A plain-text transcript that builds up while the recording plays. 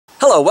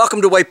Hello,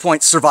 welcome to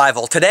Waypoint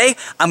Survival. Today,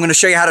 I'm going to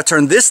show you how to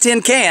turn this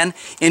tin can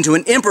into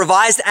an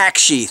improvised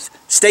axe sheath.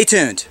 Stay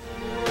tuned.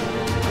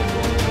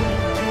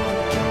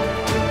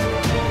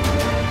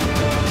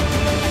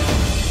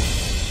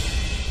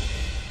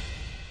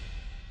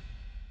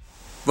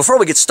 Before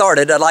we get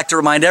started, I'd like to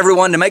remind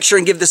everyone to make sure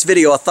and give this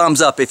video a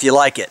thumbs up if you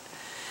like it.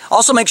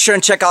 Also make sure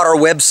and check out our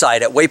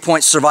website at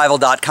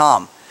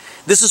waypointsurvival.com.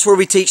 This is where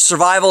we teach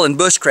survival and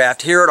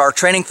bushcraft here at our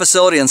training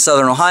facility in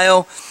Southern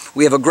Ohio.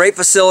 We have a great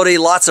facility,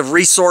 lots of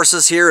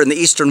resources here in the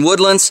Eastern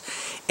Woodlands,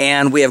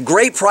 and we have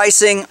great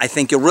pricing. I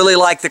think you'll really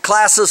like the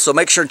classes, so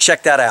make sure and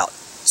check that out.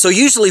 So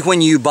usually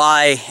when you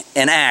buy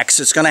an axe,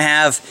 it's going to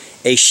have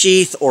a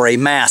sheath or a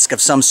mask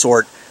of some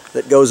sort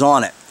that goes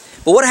on it.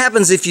 But what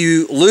happens if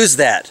you lose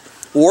that?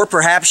 Or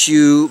perhaps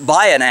you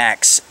buy an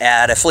axe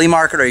at a flea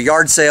market or a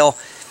yard sale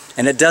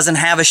and it doesn't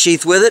have a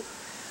sheath with it?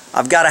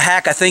 I've got a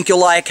hack I think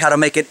you'll like, how to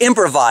make an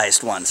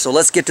improvised one. So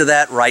let's get to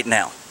that right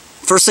now.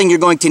 First thing you're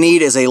going to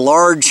need is a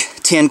large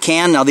tin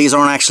can. Now these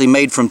aren't actually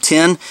made from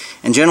tin,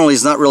 and generally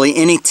there's not really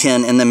any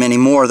tin in them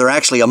anymore. They're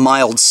actually a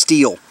mild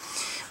steel.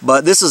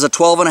 But this is a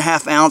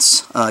 12.5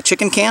 ounce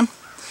chicken can.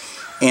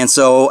 And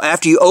so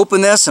after you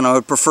open this, and I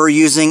would prefer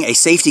using a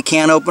safety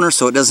can opener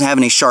so it doesn't have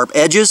any sharp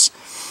edges,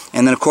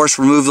 and then of course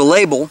remove the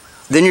label,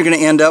 then you're going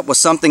to end up with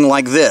something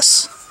like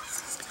this.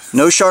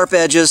 No sharp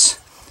edges,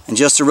 and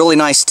just a really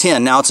nice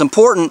tin. Now it's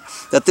important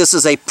that this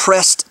is a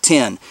pressed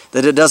tin,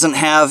 that it doesn't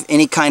have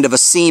any kind of a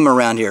seam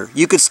around here.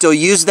 You could still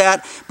use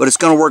that, but it's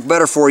going to work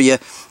better for you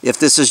if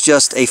this is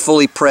just a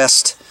fully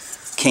pressed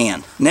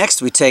can.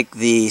 Next we take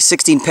the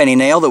 16-penny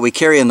nail that we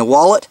carry in the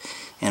wallet,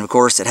 and of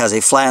course it has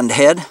a flattened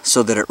head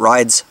so that it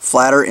rides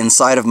flatter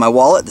inside of my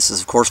wallet. This is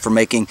of course for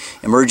making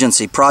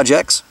emergency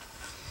projects.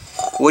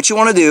 What you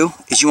want to do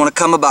is you want to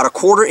come about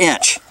 1/4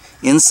 inch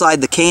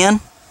inside the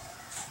can,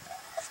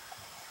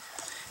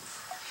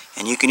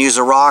 and you can use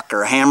a rock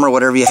or a hammer,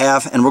 whatever you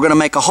have, and we're going to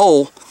make a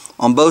hole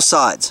on both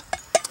sides.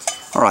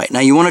 Alright,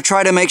 now you want to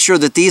try to make sure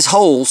that these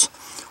holes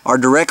are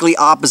directly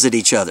opposite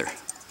each other.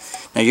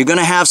 Now you're going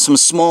to have some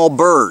small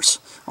burrs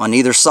on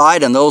either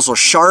side, and those are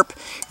sharp,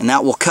 and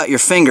that will cut your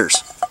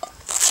fingers.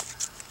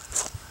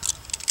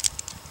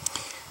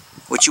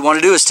 What you want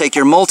to do is take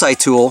your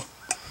multi-tool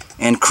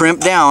and crimp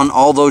down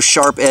all those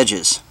sharp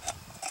edges.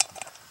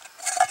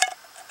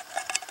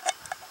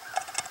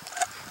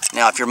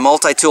 Now if your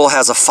multi-tool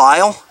has a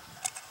file,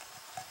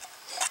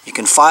 you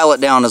can file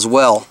it down as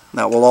well.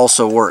 That will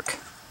also work.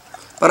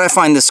 But I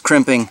find this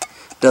crimping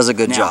does a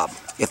good job.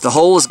 If the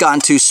hole has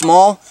gotten too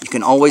small, you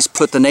can always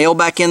put the nail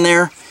back in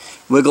there,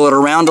 wiggle it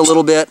around a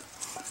little bit,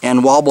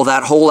 and wobble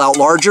that hole out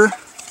larger,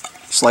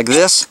 just like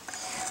this.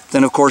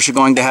 Then of course you're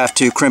going to have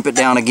to crimp it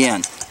down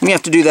again. And you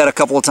have to do that a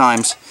couple of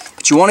times.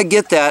 But you want to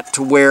get that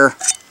to where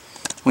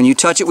when you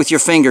touch it with your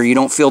finger you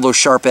don't feel those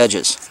sharp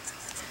edges.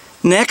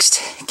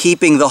 Next,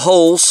 keeping the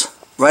holes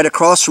right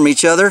across from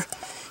each other,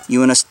 you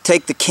want to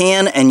take the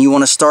can and you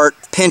want to start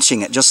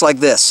pinching it just like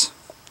this.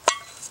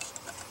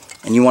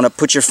 And you want to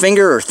put your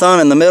finger or thumb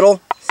in the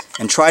middle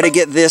and try to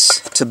get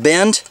this to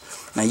bend.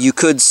 Now you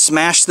could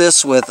smash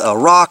this with a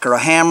rock or a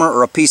hammer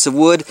or a piece of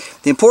wood.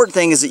 The important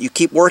thing is that you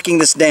keep working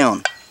this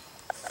down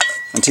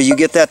until you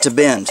get that to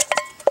bend.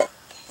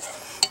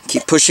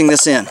 Keep pushing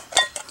this in.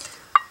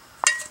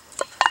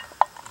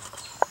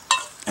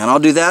 And I'll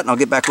do that and I'll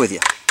get back with you.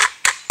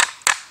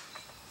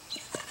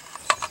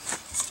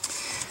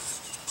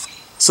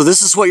 So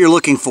this is what you're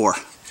looking for.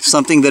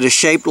 Something that is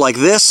shaped like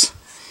this,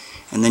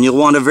 and then you'll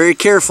want to very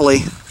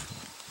carefully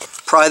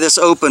pry this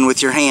open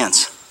with your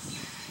hands.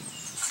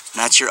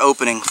 And that's your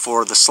opening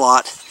for the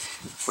slot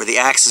where the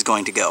axe is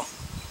going to go.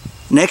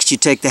 Next you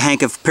take the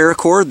hank of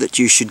paracord that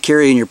you should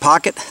carry in your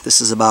pocket.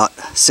 This is about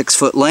 6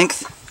 foot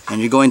length,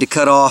 and you're going to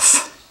cut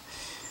off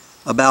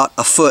about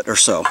 1 foot or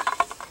so.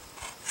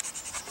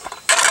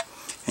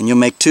 And you'll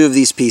make 2 of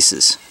these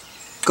pieces.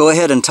 Go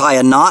ahead and tie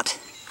a knot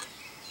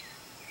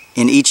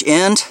in each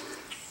end,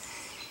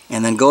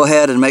 and then go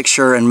ahead and make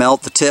sure and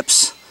melt the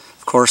tips,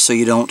 of course, so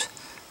you don't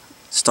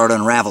start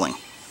unraveling.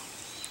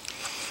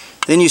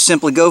 Then you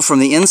simply go from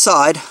the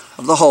inside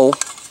of the hole,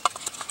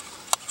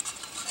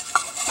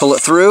 pull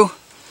it through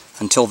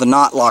until the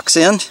knot locks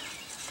in.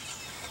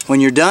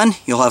 When you're done,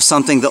 you'll have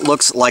something that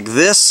looks like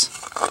this.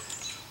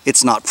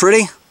 It's not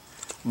pretty,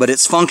 but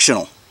it's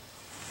functional.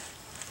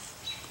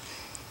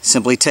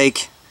 Simply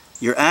take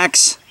your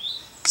axe,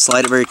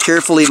 slide it very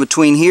carefully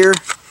between here,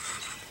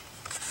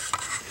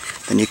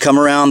 then you come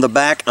around the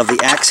back of the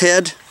axe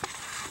head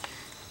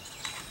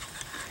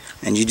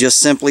and you just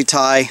simply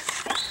tie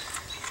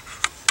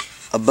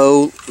a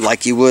bow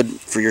like you would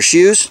for your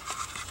shoes.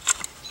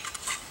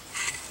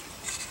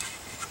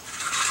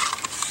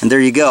 And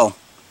there you go.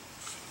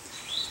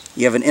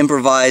 You have an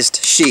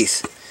improvised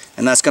sheath,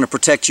 and that's going to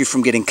protect you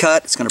from getting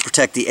cut. It's going to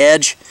protect the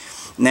edge.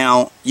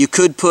 Now you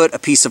could put a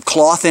piece of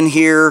cloth in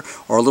here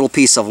or a little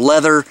piece of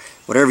leather,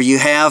 whatever you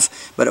have,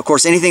 but of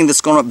course anything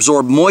that's going to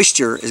absorb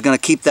moisture is going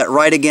to keep that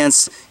right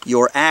against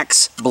your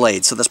axe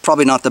blade, so that's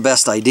probably not the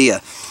best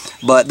idea.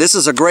 But this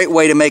is a great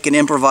way to make an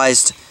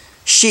improvised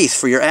sheath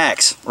for your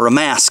axe or a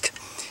mask.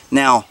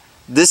 Now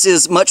this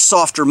is much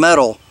softer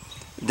metal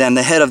than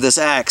the head of this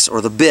axe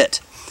or the bit,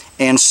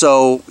 and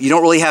so you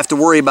don't really have to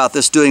worry about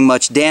this doing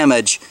much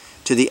damage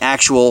to the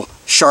actual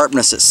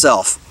sharpness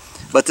itself.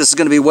 But this is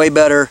going to be way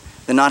better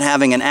than not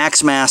having an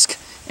axe mask,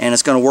 and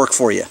it's going to work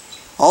for you.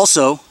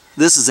 Also,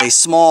 this is a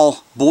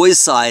small boy's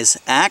size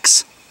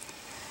axe,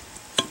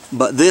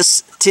 but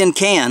this tin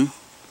can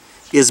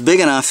is big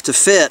enough to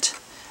fit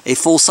a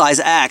full-size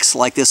axe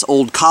like this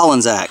old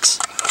Collins axe.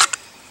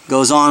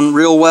 Goes on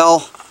real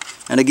well,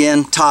 and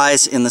again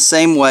ties in the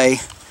same way,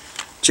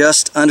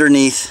 just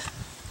underneath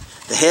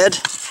the head.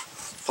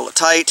 Pull it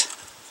tight,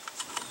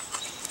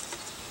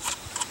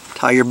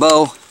 tie your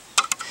bow,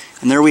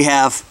 and there we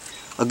have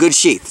a good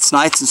sheath. It's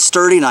nice and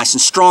sturdy, nice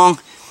and strong,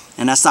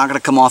 and that's not going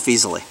to come off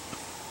easily.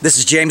 This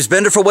is James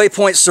Bender for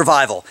Waypoint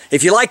Survival.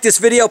 If you like this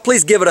video,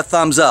 please give it a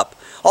thumbs up.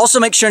 Also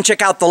make sure and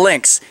check out the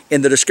links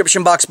in the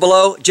description box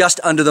below, just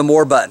under the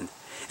More button.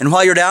 And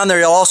while you're down there,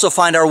 you'll also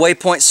find our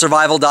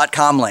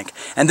waypointsurvival.com link.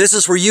 And this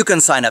is where you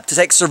can sign up to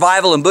take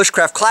survival and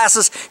bushcraft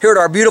classes here at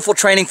our beautiful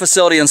training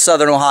facility in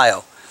Southern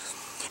Ohio.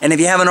 And if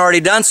you haven't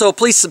already done so,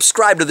 please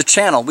subscribe to the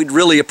channel. We'd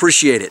really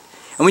appreciate it.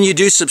 And when you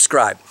do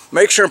subscribe,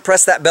 make sure and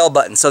press that bell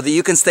button so that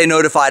you can stay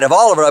notified of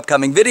all of our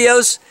upcoming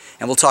videos,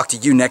 and we'll talk to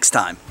you next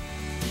time.